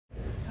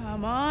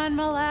Come on,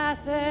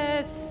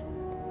 Molasses.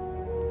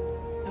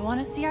 I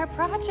want to see our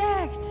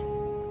project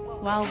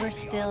while we're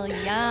still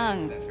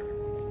young.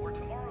 Where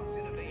tomorrow's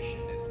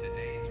innovation is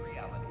today's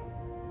reality.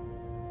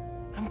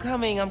 I'm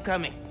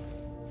coming.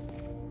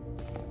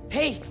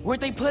 Hey,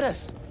 where'd they put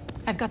us?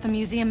 I've got the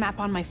museum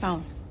map on my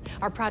phone.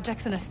 Our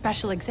project's in a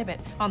special exhibit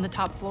on the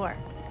top floor.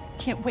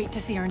 Can't wait to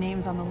see our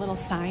names on the little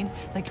sign,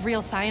 like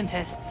real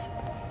scientists.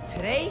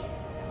 Today,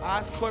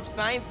 Oscorp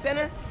Science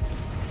Center.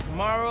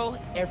 Tomorrow,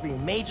 every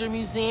major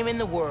museum in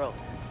the world.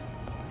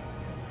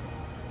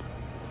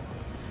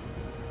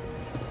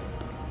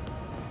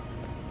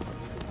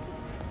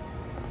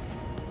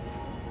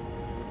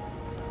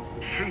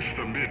 Since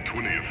the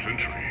mid-20th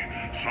century,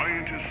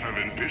 scientists have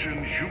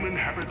envisioned human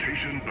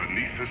habitation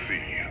beneath the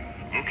sea.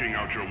 Looking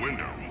out your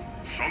window,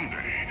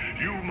 someday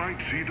you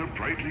might see the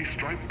brightly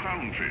striped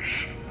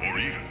clownfish, or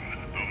even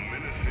the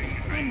menacing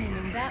I'm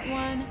naming that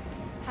one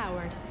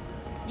Howard.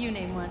 You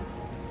name one.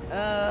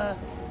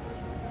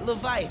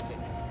 Leviathan.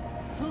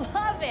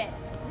 Love it!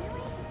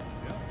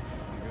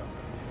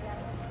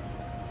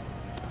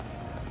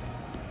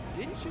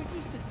 Didn't you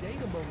used to date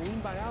a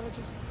marine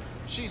biologist?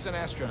 She's an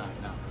astronaut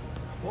now.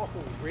 Whoa,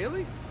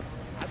 really?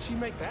 How'd she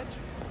make that jump?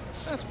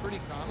 That's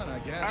pretty common, I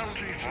guess.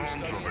 algae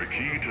forms are the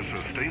key to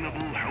sustainable,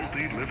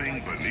 healthy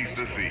living beneath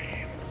the sea.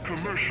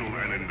 Commercial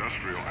and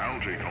industrial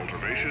algae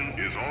cultivation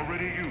is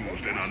already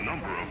used in a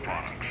number of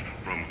products,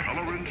 from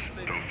colorants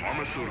to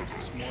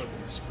pharmaceuticals. More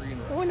than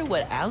screenwriting. I wonder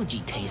what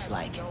algae tastes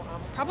like.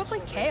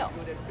 Probably kale.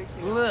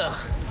 Ugh,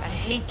 I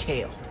hate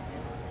kale.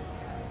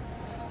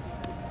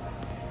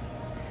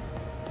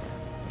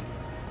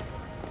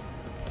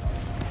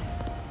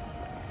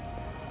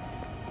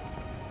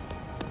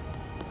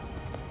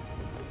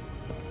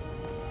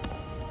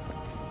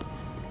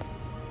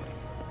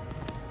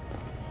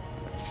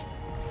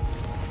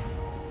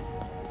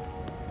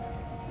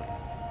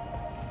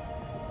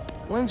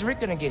 When's Rick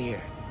gonna get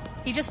here?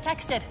 He just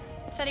texted.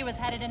 Said he was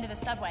headed into the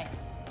subway.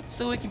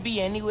 So it could be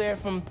anywhere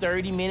from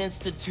 30 minutes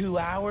to 2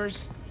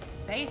 hours?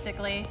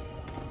 Basically.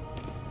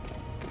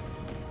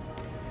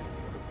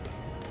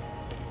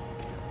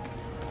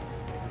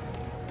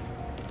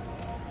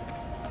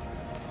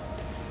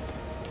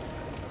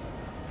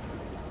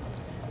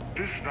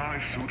 This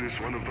dive suit is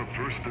one of the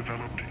first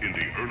developed in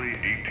the early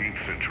 18th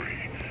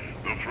century.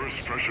 The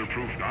first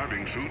pressure-proof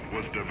diving suit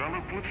was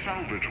developed with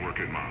salvage work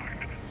in mind.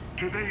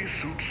 Today's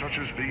suits such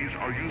as these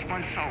are used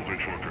by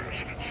salvage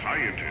workers,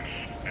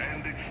 scientists,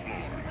 and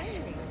explorers.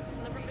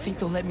 Think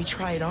they'll let me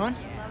try it on?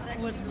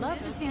 Would love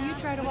to see you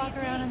try to walk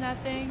around in that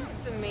thing.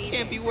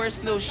 Can't be worse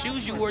than those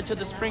shoes you wore to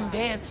the spring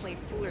dance.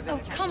 Oh,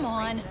 come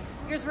on.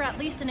 Yours were at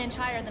least an inch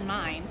higher than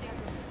mine.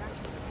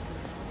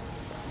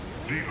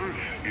 The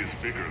Earth is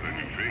bigger than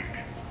you think.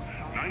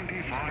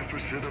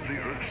 95% of the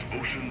Earth's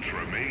oceans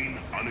remain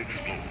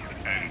unexplored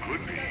and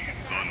could be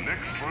the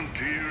next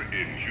frontier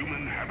in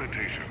human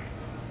habitation.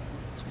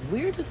 It's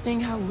weird to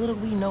think how little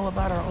we know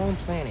about our own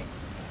planet.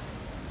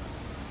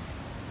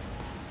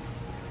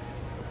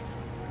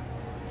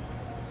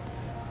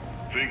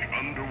 Think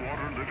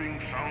underwater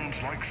living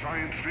sounds like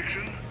science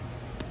fiction?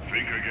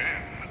 Think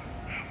again.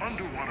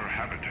 Underwater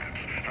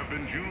habitats have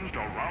been used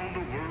around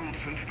the world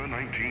since the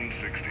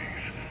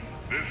 1960s.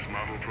 This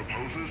model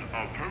proposes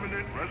a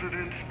permanent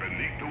residence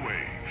beneath the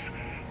waves.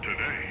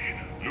 Today,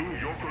 New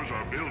Yorkers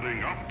are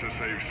building up to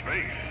save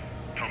space.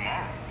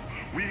 Tomorrow,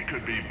 we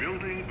could be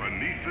building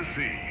beneath the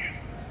sea.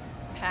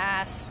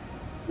 Pass.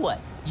 What,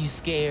 you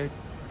scared?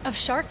 Of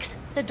sharks,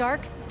 the dark,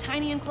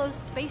 tiny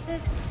enclosed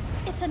spaces,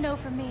 it's a no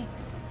from me.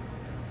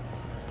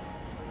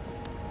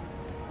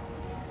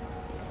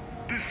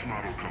 This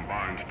model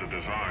combines the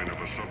design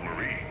of a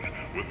submarine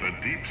with the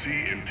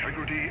deep-sea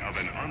integrity of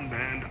an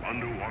unmanned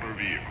underwater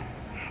vehicle.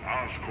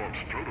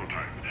 Oscorp's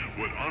prototype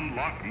would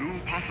unlock new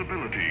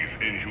possibilities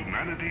in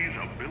humanity's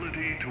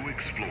ability to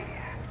explore.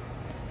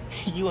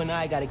 You and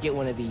I gotta get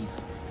one of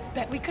these.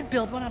 Bet we could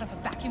build one out of a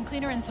vacuum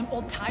cleaner and some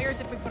old tires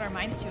if we put our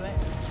minds to it.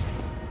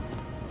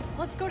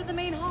 Let's go to the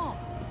main hall.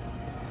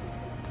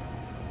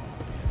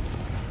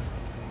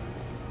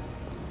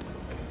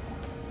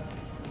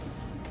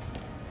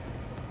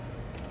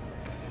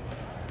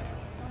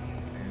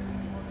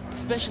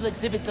 Special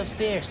exhibits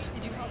upstairs.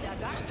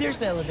 There's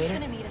the elevator.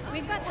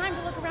 We've got time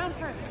to look around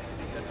first.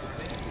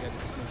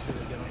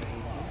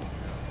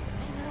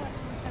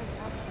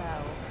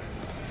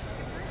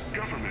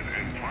 Government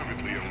and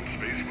privately owned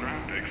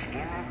spacecraft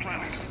explore our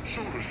planet,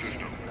 solar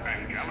system,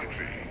 and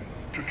galaxy.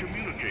 To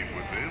communicate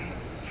with them,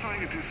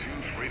 scientists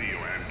use radio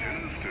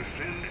antennas to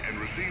send and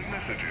receive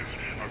messages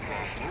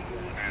across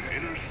local and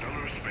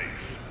interstellar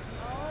space.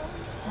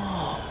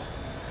 Oh,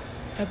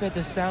 I bet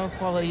the sound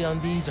quality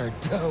on these are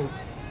dope.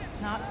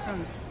 Not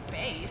from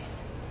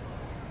space.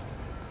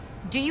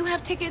 Do you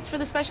have tickets for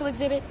the special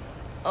exhibit?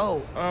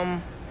 Oh,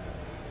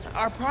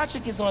 our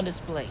project is on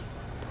display.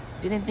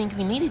 Didn't think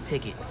we needed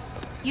tickets.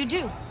 You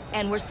do,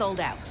 and we're sold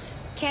out.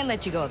 Can't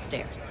let you go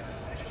upstairs.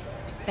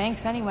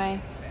 Thanks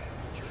anyway.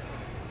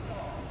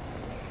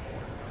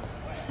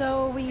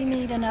 So we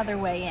need another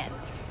way in.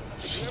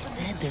 She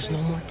said there's no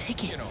more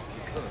tickets.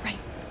 Right,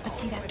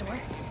 let's see that door.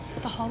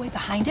 The hallway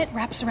behind it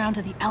wraps around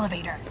to the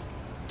elevator.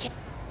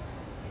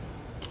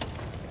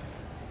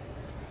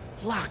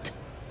 Locked.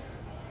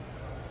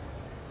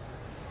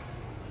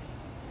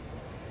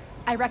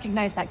 I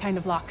recognize that kind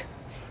of lock.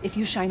 If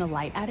you shine a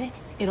light at it,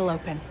 it'll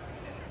open.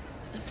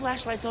 The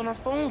flashlights on our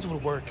phones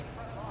would work.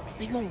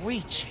 They won't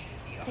reach.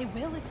 They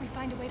will if we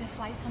find a way to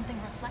slide something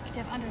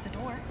reflective under the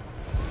door.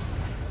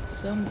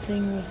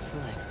 Something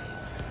reflective.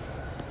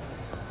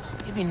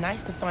 It'd be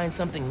nice to find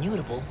something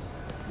mutable.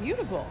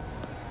 Mutable?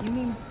 You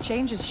mean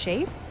changes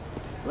shape?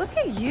 Look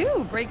at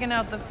you breaking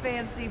out the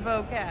fancy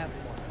vocab.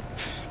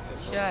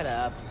 Shut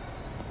up.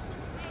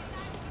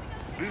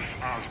 This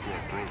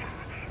Oscorp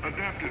rover,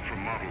 adapted from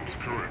models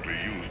currently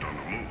used on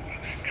the moon,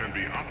 can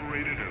be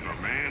operated as a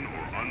man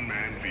or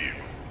unmanned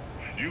vehicle,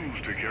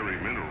 used to carry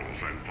minerals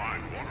and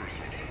find water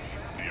sources.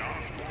 The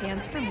Oscorp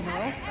Stands for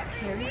minerals,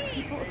 carries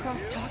people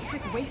across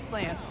toxic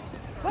wastelands.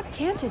 What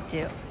can't it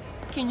do?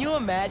 Can you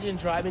imagine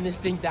driving this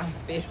thing down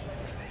Fifth?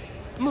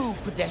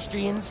 Move,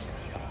 pedestrians.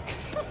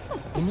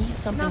 We need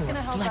something Not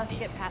gonna help us reflective.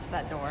 get past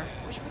that door.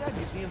 Wish we'd have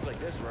museums like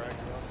this, right?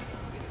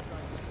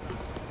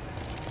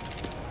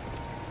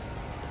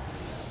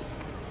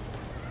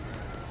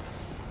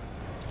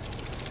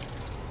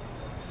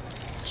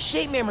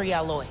 Shape memory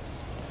alloy.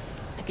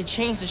 I could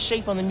change the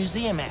shape on the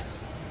museum map.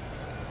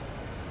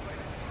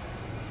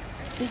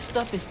 This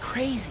stuff is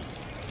crazy.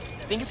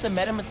 Think it's a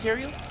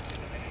metamaterial?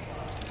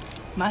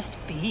 Must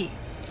be.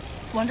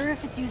 Wonder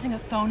if it's using a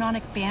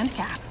phononic band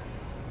cap.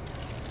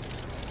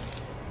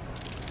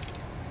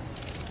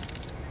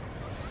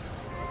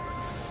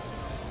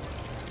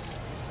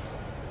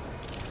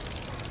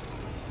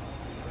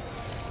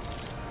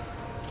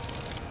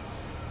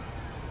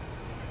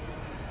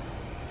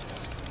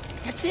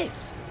 That's it.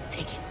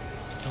 Take it.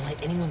 Don't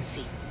let anyone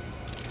see.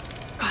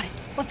 Got it.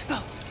 Let's go.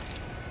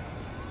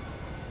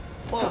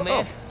 Whoa,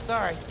 man.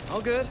 Sorry.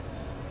 All good?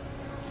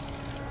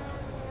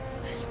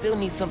 I still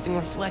need something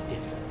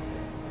reflective.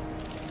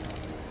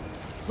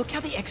 Look how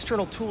the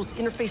external tools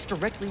interface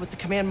directly with the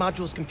command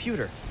module's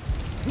computer.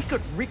 We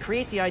could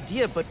recreate the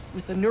idea, but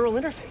with a neural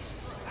interface.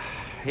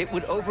 It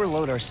would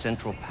overload our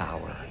central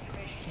power.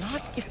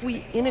 Not if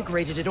we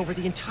integrated it over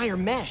the entire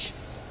mesh.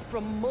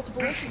 From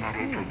multiple This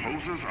model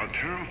proposes a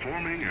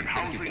terraforming and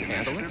housing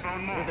handle initiative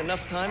on Mars. With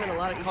enough time and a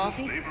lot of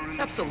coffee?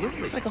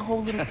 Absolutely. It's like a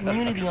whole little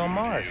community on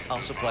Mars.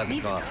 I'll supply the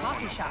Needs coffee.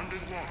 coffee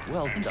shops.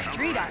 Well And done.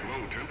 street art.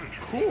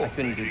 Cool. I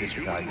couldn't do this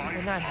without you.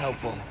 They're not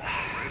helpful.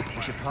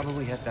 We should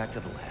probably head back to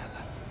the lab.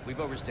 We've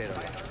overstayed our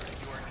welcome.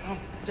 Oh,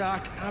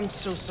 Doc, I'm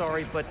so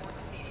sorry, but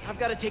I've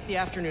got to take the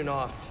afternoon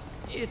off.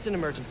 It's an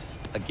emergency.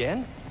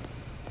 Again?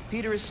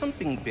 Peter, is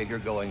something bigger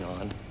going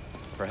on?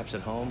 Perhaps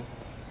at home?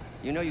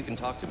 You know you can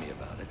talk to me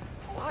about it.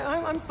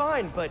 I'm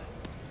fine, but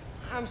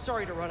I'm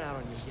sorry to run out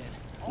on you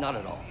again. Not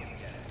at all.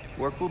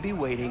 Work will be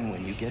waiting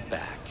when you get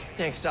back.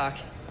 Thanks, Doc.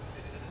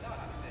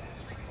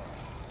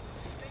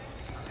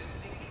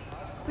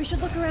 We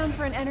should look around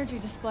for an energy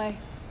display.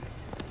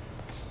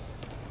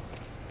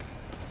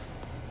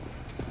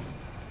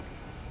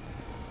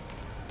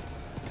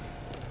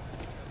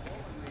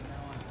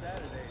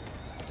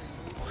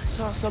 I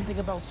saw something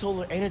about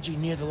solar energy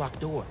near the locked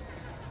door.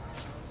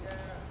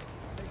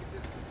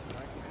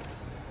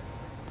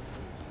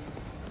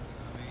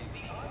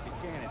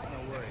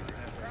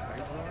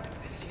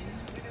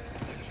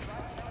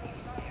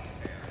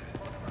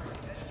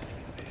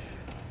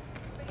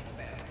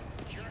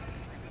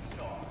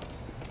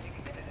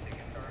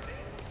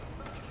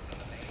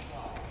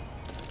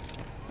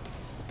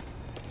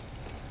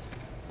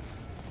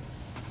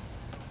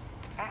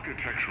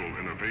 Architectural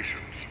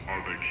innovations are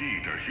the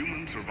key to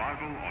human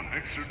survival on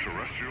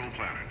extraterrestrial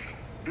planets.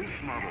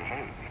 This model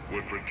home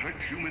would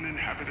protect human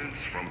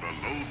inhabitants from the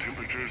low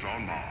temperatures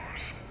on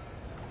Mars.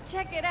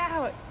 Check it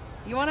out.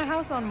 You want a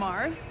house on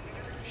Mars?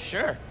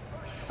 Sure.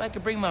 If I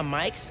could bring my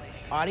mics,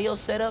 audio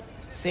setup,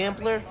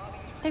 sampler,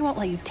 They won't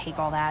let you take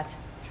all that.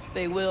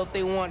 they will if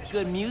they want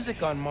good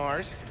music on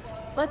Mars.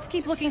 Let's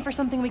keep looking for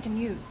something we can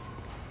use.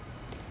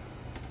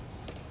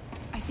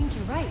 I think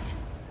you're right.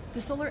 The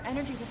solar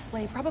energy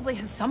display probably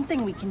has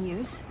something we can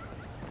use.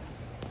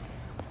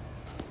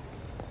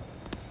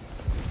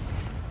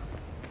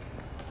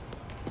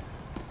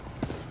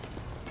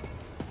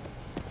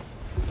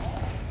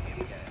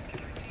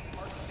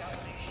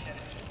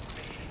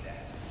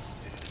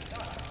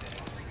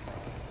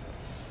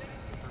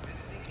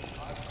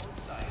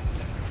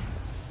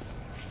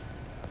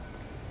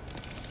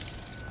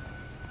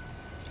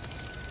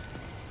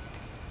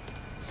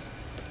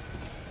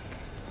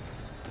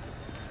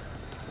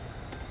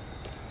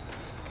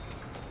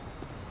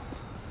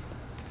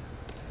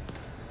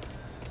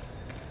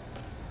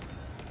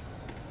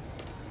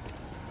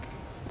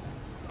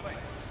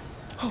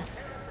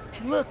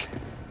 Hey, look!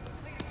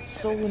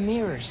 Solar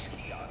mirrors.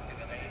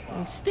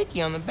 And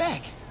sticky on the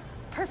back.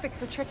 Perfect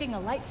for tricking a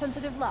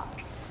light-sensitive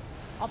lock.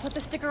 I'll put the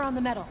sticker on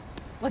the metal.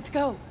 Let's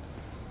go.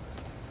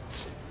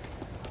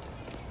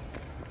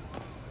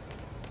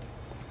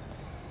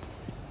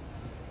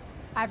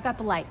 I've got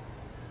the light.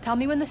 Tell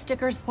me when the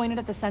sticker's pointed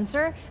at the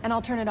sensor, and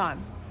I'll turn it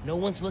on. No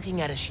one's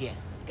looking at us yet.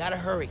 Gotta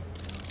hurry.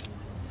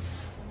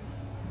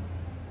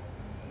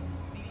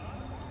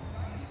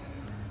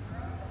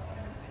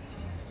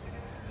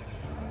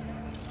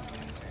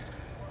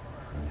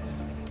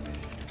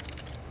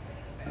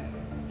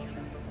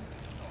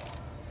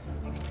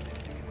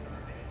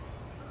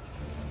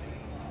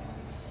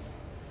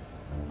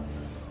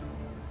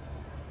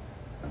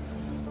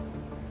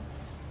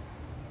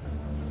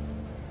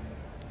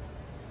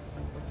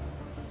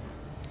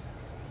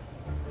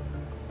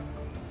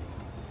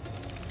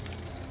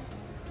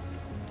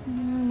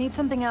 Need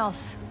something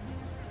else.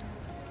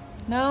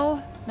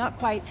 No, not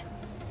quite.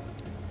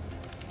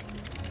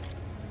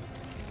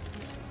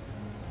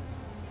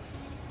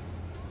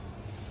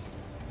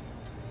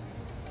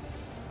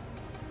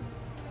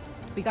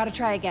 We gotta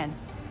try again.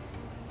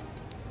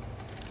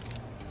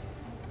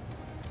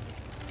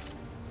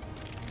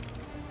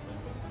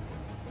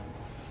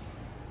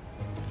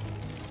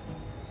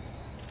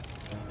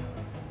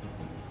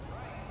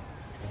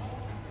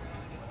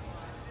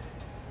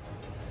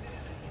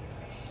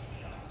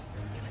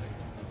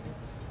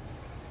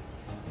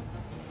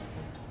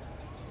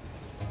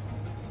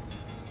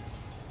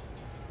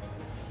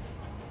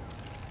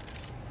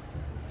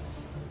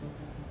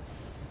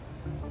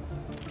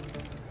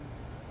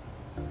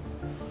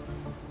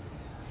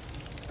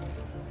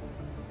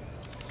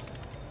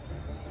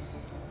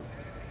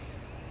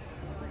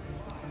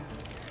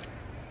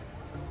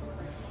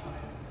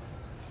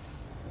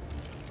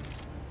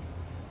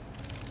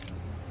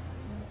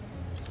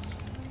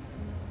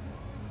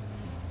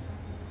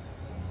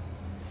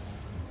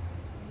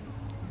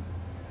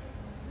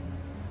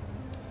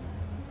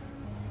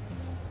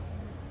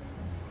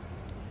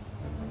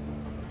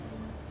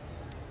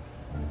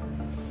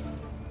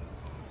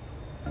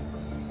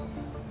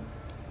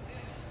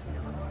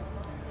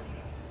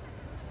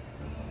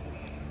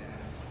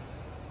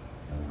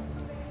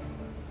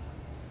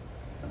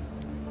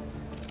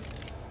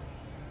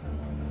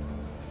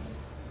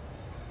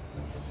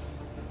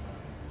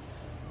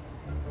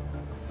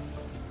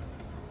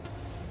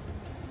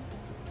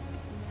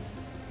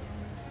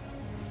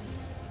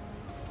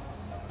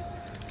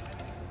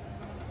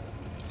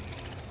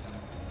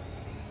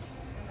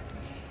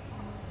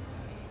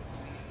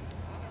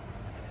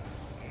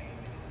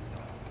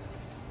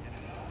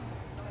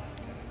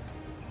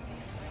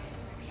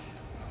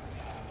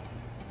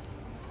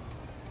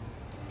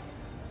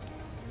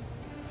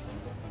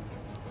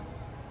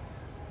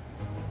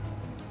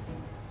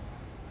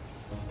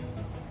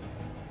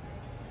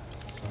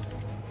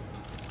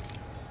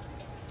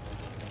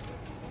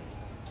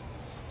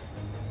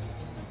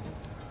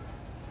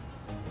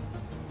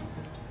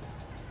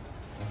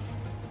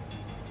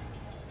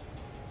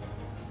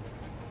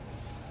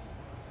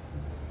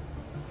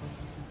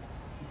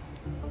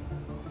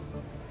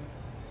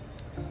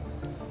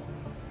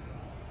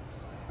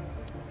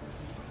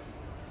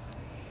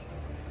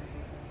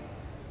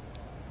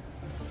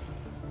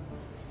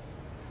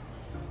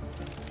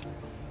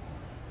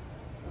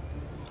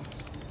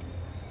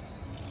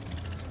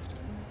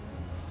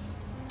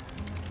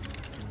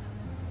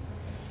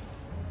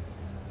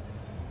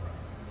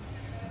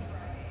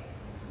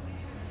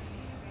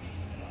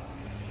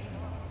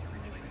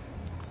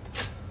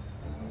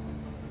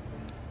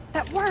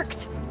 That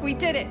worked! We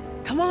did it!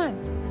 Come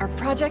on! Our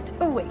project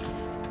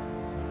awaits.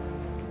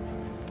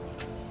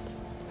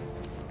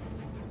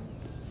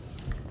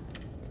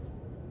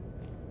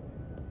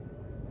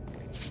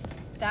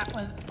 That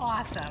was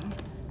awesome.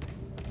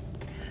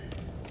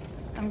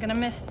 I'm gonna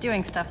miss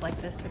doing stuff like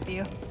this with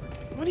you.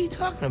 What are you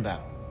talking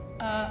about?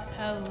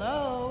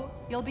 Hello?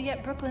 You'll be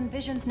at Brooklyn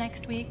Visions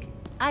next week.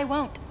 I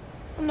won't.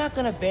 I'm not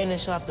gonna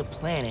vanish off the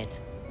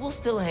planet. We'll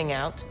still hang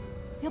out.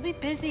 You'll be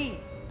busy.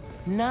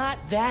 Not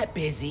that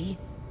busy.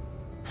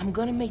 I'm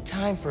gonna make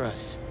time for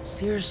us.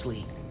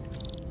 Seriously.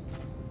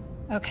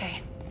 Okay.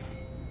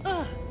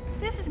 Ugh,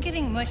 this is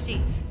getting mushy.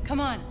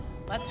 Come on,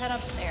 let's head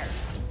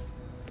upstairs.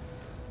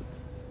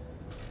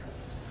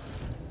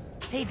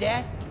 Hey,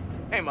 Dad.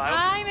 Hey, Miles.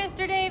 Hi,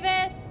 Mr.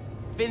 Davis.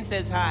 Finn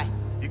says hi.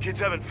 You kids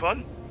having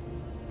fun?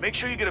 Make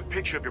sure you get a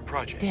picture of your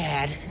project.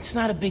 Dad, it's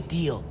not a big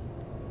deal.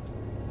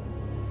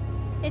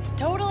 It's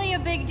totally a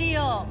big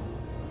deal.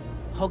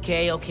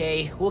 Okay.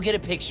 We'll get a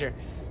picture.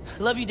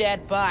 Love you,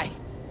 Dad. Bye.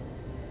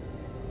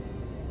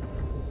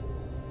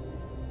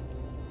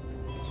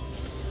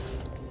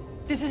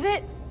 This is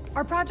it.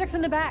 Our project's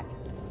in the back.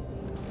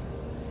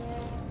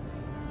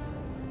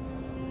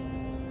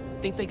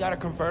 Think they got a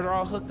converter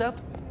all hooked up?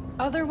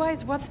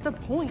 Otherwise, what's the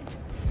point?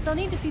 They'll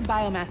need to feed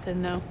biomass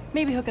in, though.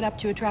 Maybe hook it up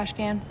to a trash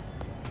can.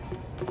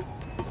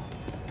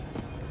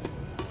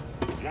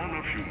 One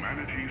of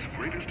humanity's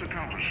greatest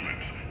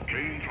accomplishments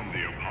came from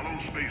the Apollo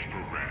space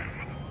program.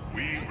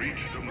 We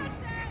reached the moon.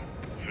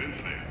 Since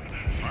then,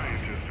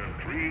 scientists have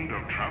dreamed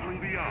of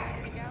traveling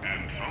beyond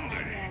and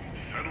someday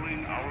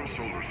settling our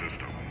solar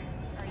system.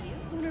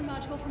 Lunar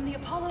module from the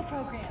Apollo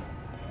program.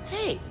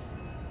 Hey!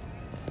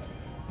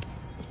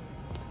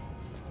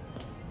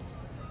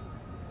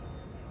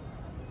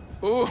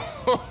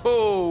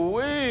 Oh,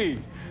 wait!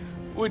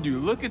 Would you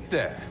look at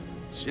that?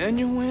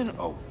 Genuine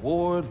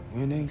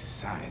award-winning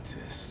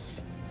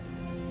scientists.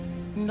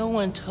 No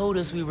one told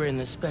us we were in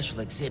the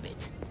special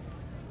exhibit.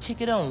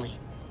 Ticket only.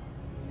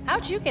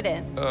 How'd you get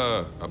in?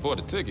 I bought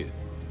a ticket.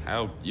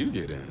 How'd you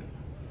get in?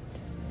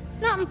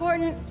 Not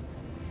important.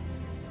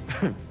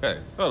 Hey,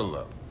 huddle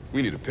up.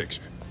 We need a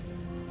picture.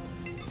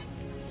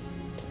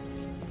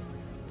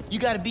 You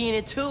gotta be in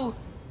it too.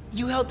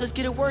 You helped us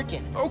get it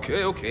working.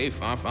 Okay,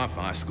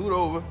 fine. Scoot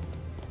over.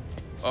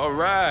 All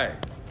right.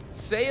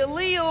 Say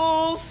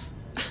alleles.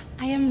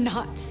 I am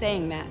not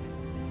saying that.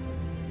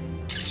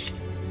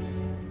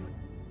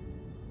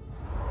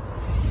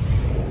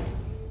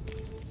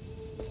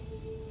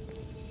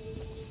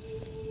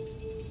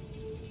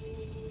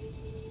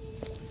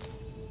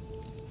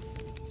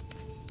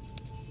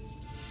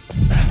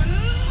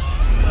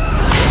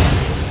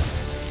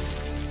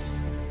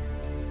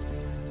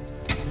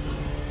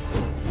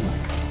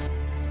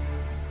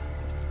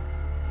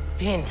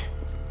 Finn,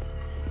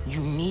 you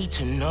need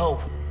to know.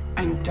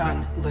 I'm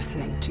done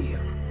listening to you.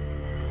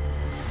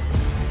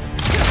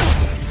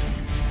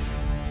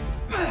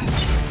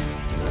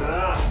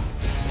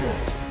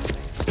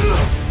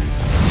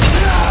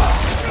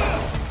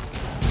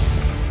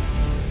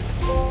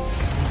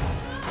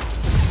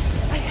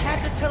 I had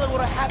to tell her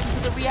what happened to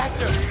the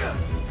reactor.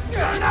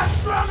 You're not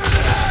stronger than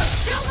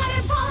us! Don't let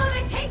him follow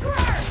the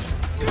Tinkerer!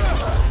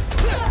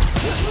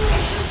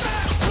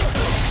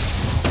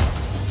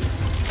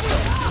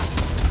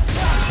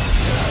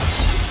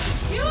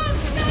 You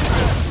understand?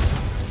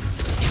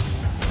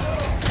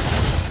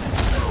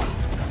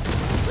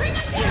 Bring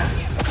him down!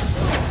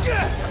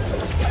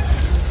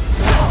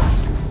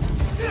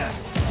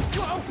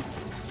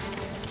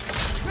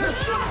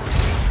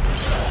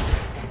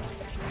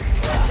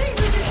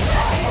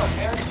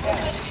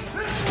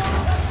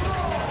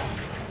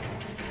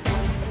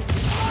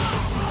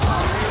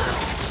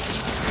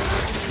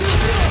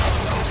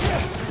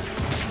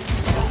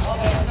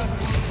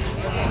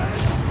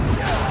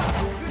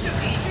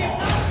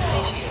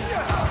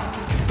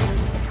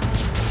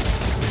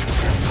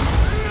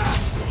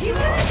 He's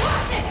gonna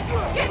catch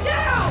it! Get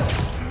down!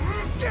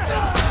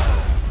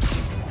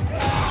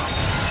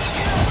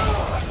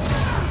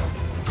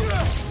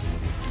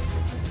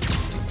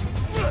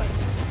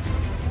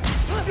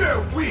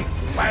 You're weak,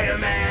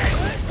 Spider-Man!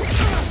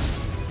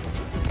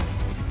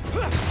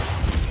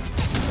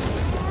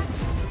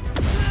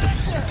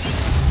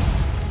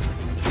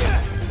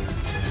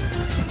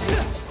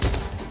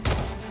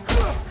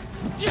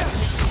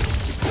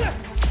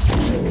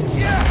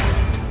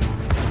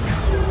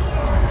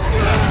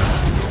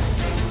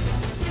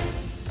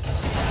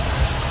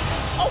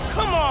 Oh,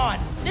 come on!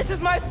 This is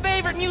my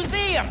favorite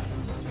museum!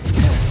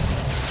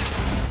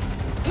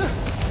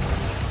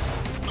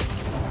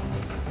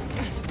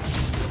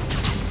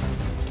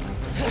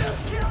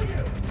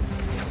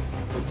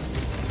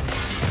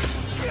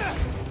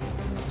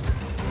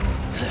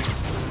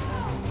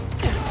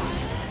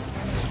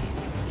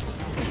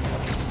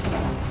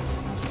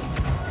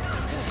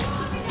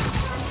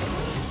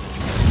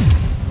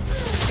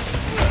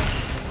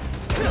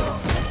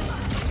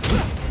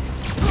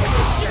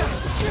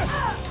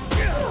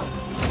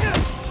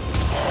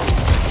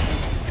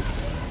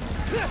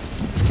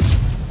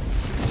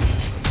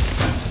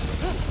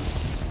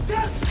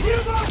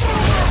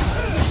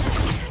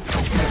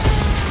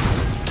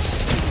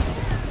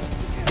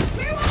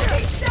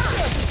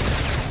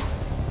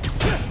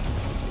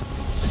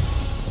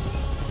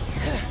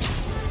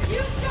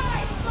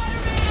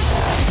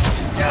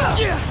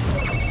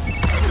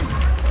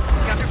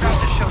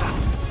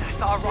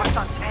 saw a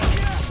Roxxon tank.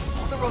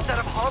 All the roads out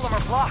of Harlem are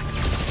blocked.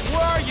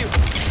 Where are you?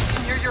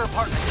 Near your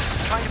apartment.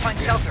 Trying to find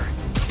shelter.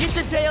 Get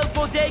to Dale's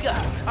Bodega.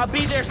 I'll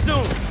be there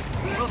soon.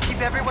 We'll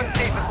keep everyone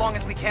safe as long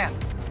as we can.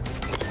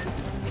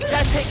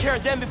 Gotta take care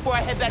of them before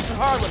I head back to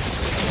Harlem.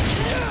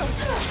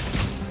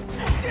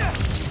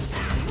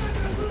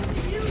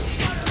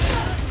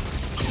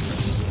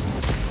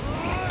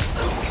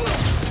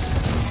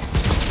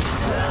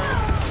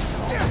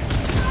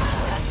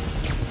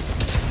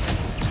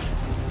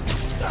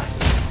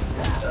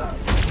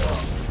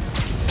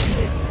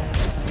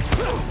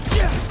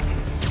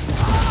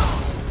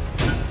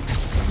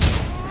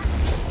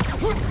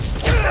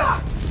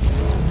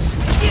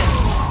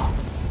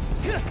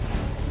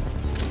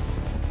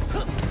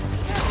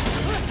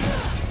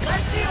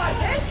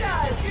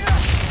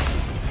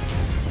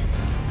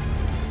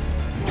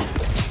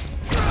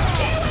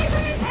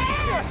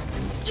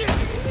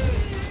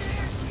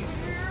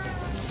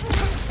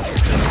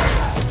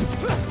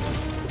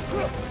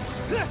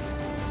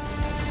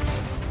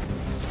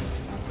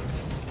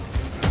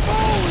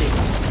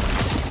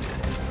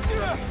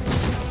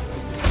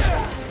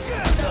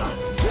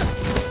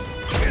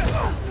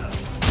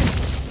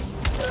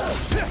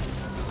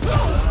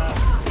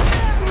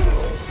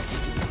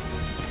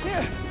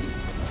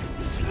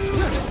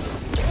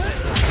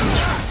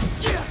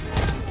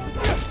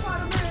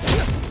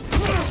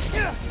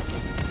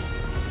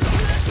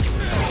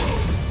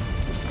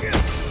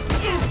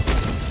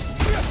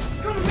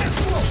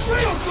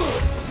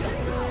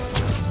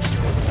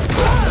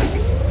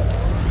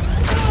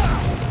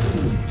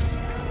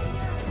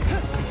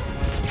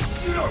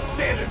 don't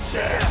stand a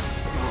chance!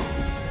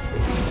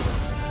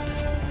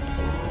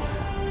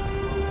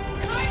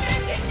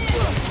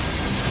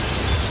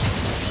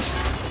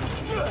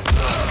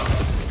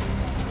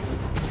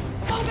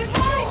 Open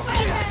wide,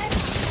 Spider-Man!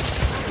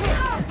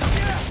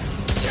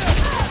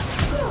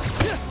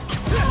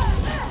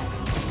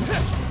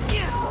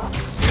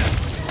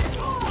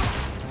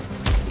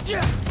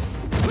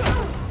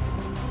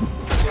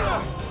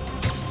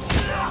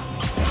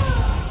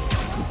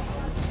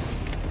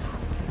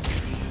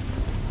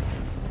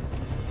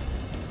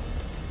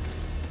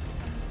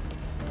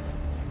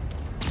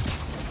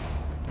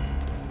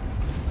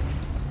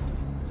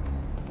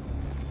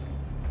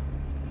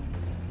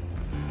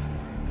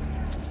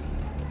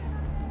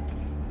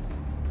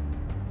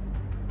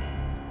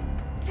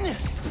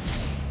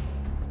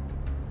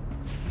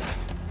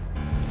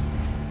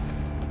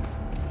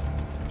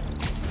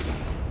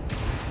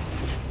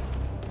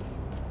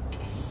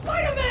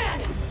 Spider-Man!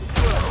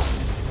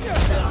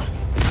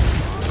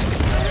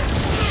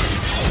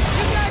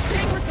 You guys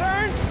take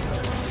return?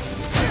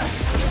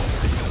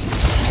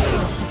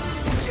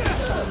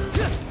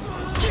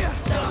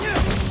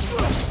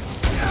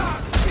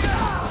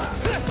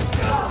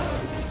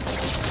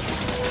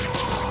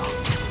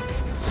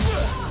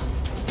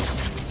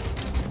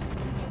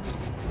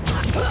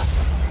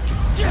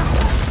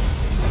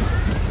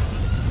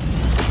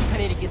 I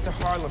need to get to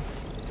Harlem.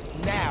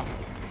 Now,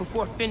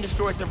 before Finn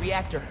destroys the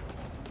reactor.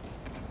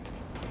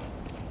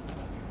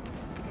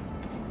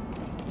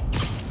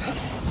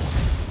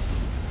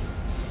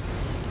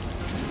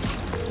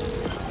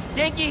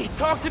 Yankee,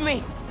 talk to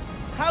me!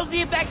 How's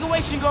the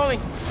evacuation going?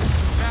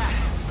 Bad.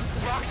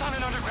 Roxxon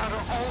and Underground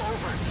are all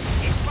over.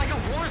 It's like a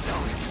war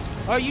zone.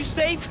 Are you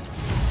safe?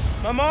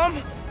 My mom?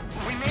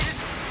 We made it.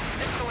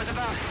 There was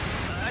about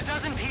a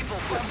dozen people.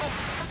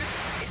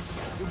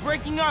 You're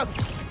breaking up.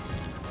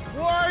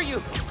 Where are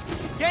you?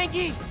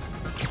 Yankee!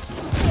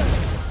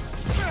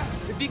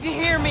 If you can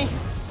hear me,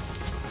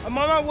 I'm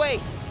on my way.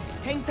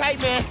 Hang tight,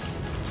 man.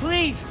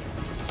 Please.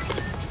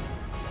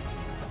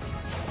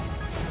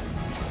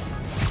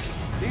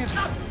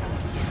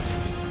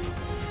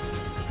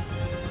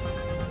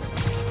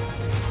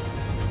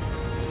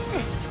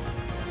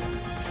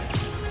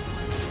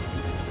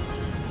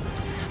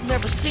 I've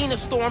never seen a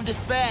storm this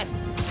bad.